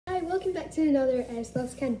welcome back to another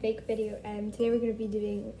Sloths Can Bake video. Today we're going to be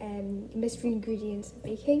doing mystery ingredients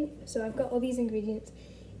baking. So I've got all these ingredients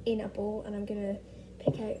in a bowl and I'm going to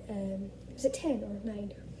pick out, is it 10 or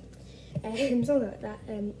 9? Something like that,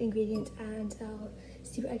 ingredients, and I'll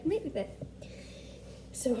see what I can make with it.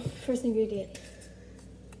 So first ingredient,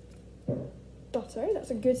 butter, that's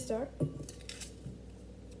a good start.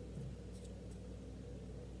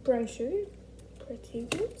 Brown sugar, pretty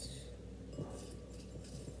good.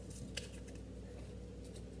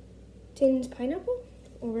 Tinned pineapple,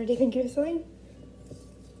 already thinking of something.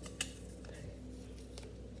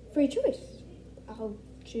 Free choice. I'll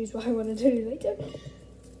choose what I want to do later.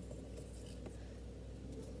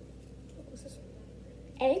 What was this?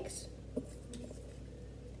 Eggs.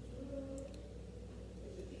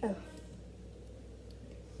 Oh.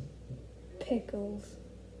 Pickles.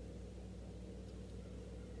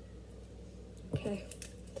 Okay.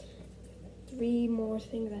 3 more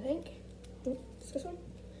things, I think. What's this one?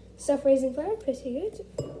 Self-raising flour, pretty good.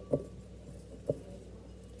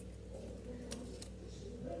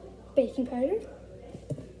 Baking powder.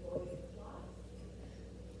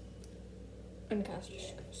 And caster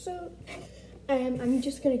sugar. So, I'm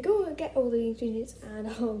just gonna go get all the ingredients and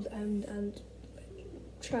I'll and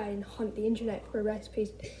try and hunt the internet for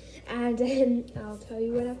recipes, and I'll tell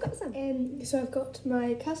you when I've got some. So I've got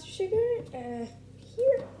my caster sugar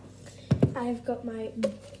here. I've got my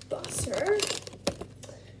butter.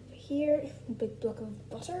 Here, a big block of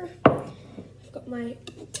butter. I've got my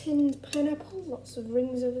tinned pineapple, lots of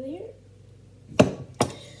rings over there.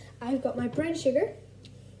 I've got my brown sugar.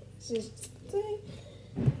 This is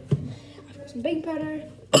I've got some baking powder,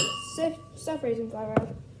 self-raising flour,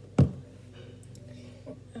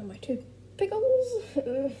 and my 2 pickles.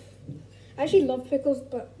 I actually love pickles,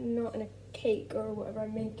 but not in a cake or whatever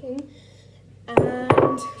I'm making.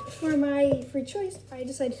 And for my free choice, I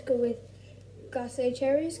decided to go with glacé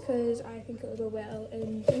cherries because I think it'll go well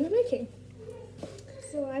in the making.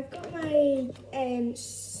 So I've got my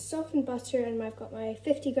softened butter and I've got my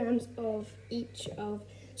 50 grams of each of,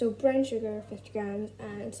 so brown sugar 50 grams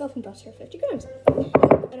and softened butter 50 grams.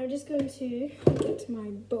 And I'm just going to get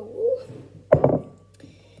my bowl and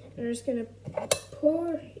I'm just going to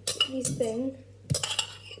pour these things.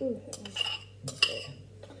 Ooh,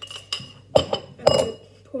 I'm going to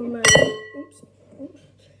pour my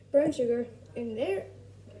brown sugar in there.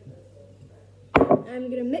 I'm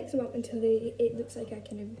gonna mix them up until it looks like a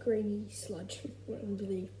kind of grainy sludge.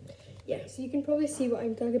 Yeah, so you can probably see what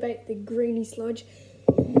I'm talking about, the grainy sludge.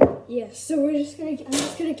 Yeah, so I'm just gonna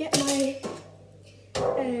get my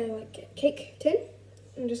like cake tin.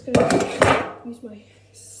 I'm just gonna use my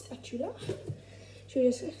spatula.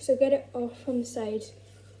 So get it off on the side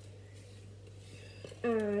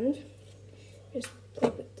and just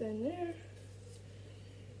plop it down there.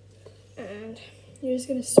 And you're just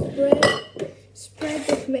going to spread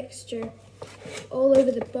this mixture all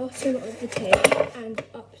over the bottom of the tin and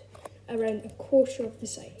up around 1/4 of the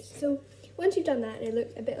size. So once you've done that, and it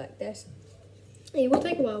looks a bit like this. It will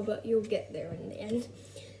take a while, but you'll get there in the end.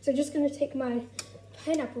 So I'm just going to take my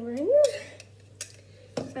pineapple rings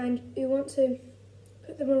and you want to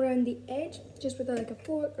put them around the edge, just with like a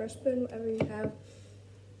fork or a spoon, whatever you have.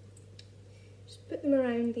 Just put them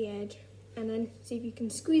around the edge. And then see if you can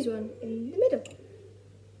squeeze one in the middle.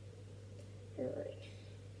 Alright.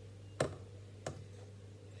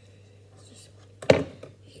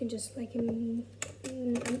 You can just like, you know,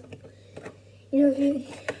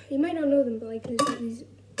 you might not know them, but like there's these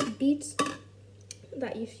beads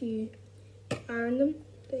that if you iron them,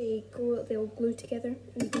 they'll glue together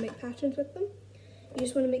and you can make patterns with them. You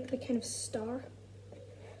just want to make the kind of star.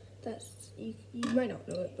 That's, you might not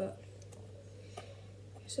know it, but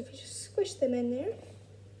so if you just squish them in there,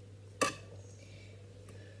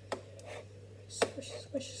 squish,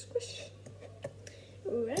 squish, squish.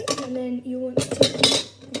 Alright, and then you want to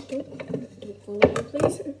take, don't fall over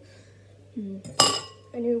please.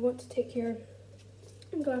 And you want to take your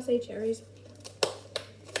glacé cherries.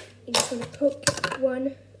 You're just going to poke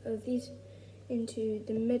one of these into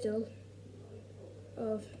the middle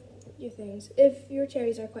of your things. If your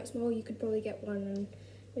cherries are quite small, you could probably get one and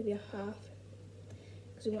maybe a half.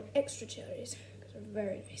 Because we want extra cherries, because they're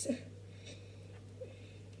very nice.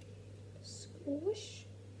 Squish,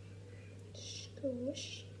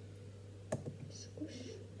 squish,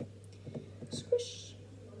 squish, squish,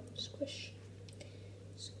 squish,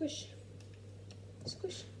 squish,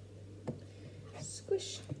 squish,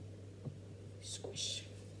 squish, squish.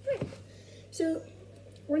 Right. So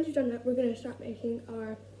once you've done that, we're going to start making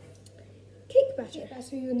our cake batter.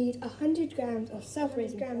 So you'll need 100 grams of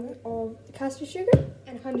self-raising grams of caster sugar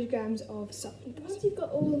and 100 grams of softened butter. Once you've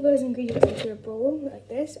got all of those ingredients into a bowl like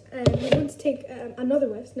this, and you want to take another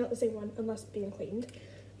whisk, not the same one unless it's being cleaned,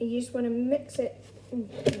 and you just want to mix it.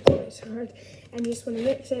 It's hard. And you just want to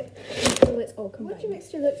mix it until it's all combined. Once your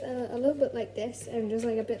mixture looks a little bit like this, and just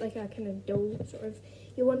like a bit like a kind of dough sort of,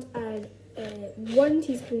 you want to add 1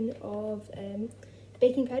 teaspoon of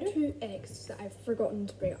baking powder, 2 eggs that I've forgotten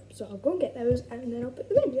to bring up. So I'll go and get those and then I'll put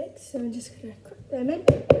them in. So I'm just gonna crack them in.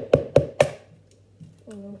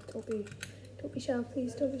 Oh no, don't be shy,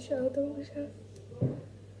 please, don't be shy, don't be shy.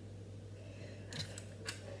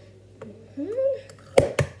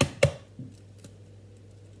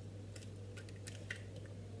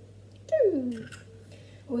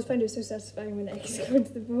 I always find it so satisfying when eggs go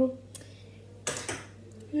into the bowl.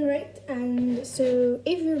 Alright, and so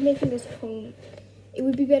if you're making this at home, it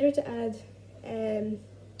would be better to add 1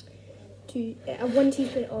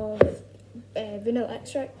 teaspoon of vanilla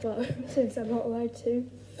extract, but since I'm not allowed to,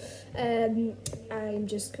 I'm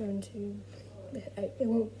just going to, it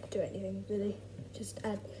won't do anything really, just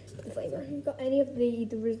add the flavour. If you've got any of the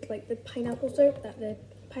pineapple syrup that the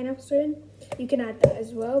pineapples are in, you can add that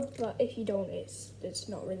as well, but if you don't, it's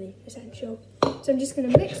not really essential. So I'm just going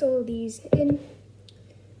to mix all of these in.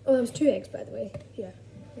 Oh, that was 2 eggs, by the way. Yeah,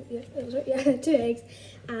 that was right. Yeah, 2 eggs.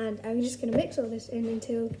 And I'm just going to mix all this in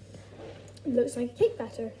until it looks like cake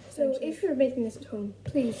batter. So if you're making this at home,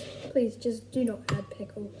 please just do not add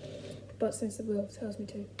pickle. But since the rule tells me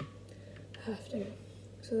to, I have to.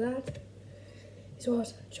 So that is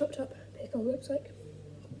what chopped up pickle looks like.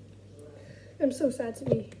 I'm so sad to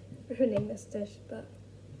be ruining this dish, but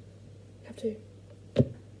I have to.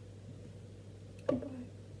 Goodbye.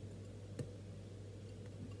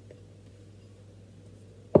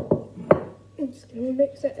 I'm just going to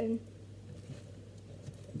mix it in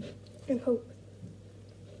and hope.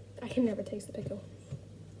 I can never taste the pickle.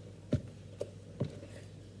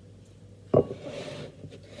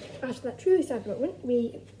 After that truly sad moment,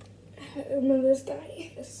 we remember this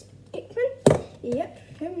guy, this cake pan.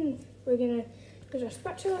 Yep, him. We're going to use our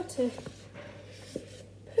spatula to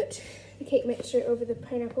put the cake mixture over the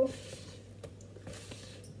pineapple.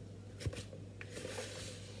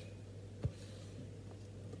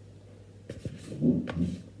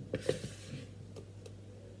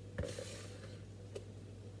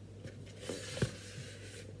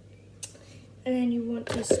 And then you want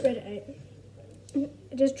to spread it out.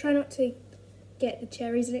 Just try not to get the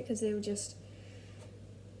cherries in it because they will just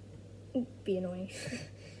be annoying.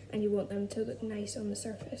 And you want them to look nice on the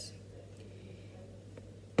surface.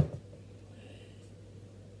 I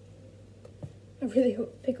really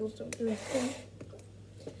hope pickles don't do anything.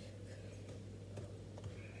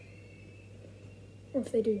 Or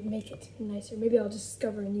if they do, make it nicer. Maybe I'll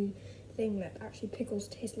discover a new thing that actually pickles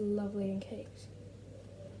taste lovely in cakes.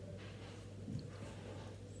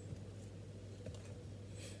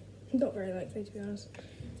 Not very likely, to be honest.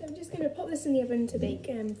 So I'm just going to pop this in the oven to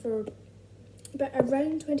bake for about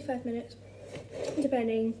around 25 minutes,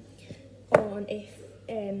 depending on if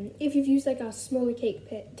you've used like a smaller cake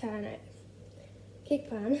pan,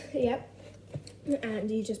 yep, and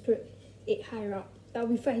you just put it higher up, that'll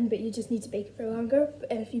be fine, but you just need to bake it for longer. But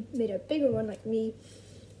if you made a bigger one like me,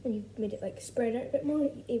 and you made it like spread out a bit more,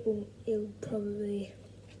 it'll probably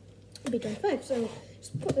be 25. So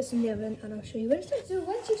just put this in the oven and I'll show you what it's like. So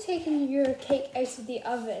once you've taken your cake out of the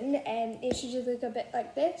oven, it should just look a bit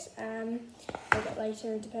like this, a bit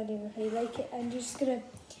lighter depending on how you like it. And you're just gonna,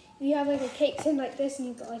 if you have like a cake tin like this and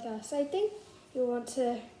you've got like a side thing, you'll want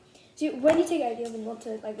to, so when you take it out of the oven, you want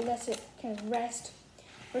to like let it kind of rest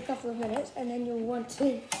for a couple of minutes, and then you'll want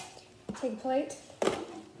to take a plate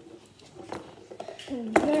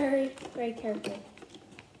and very, very carefully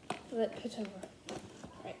let it put over.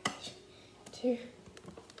 Right, 2.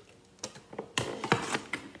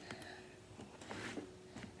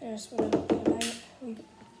 I just want to align it.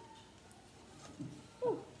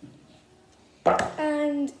 Oh.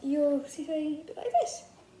 And you'll see something a bit like this.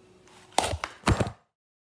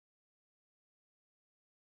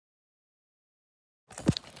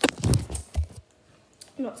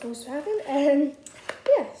 Not supposed to happen.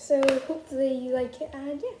 Yeah, so hopefully you like it,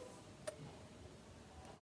 and yeah.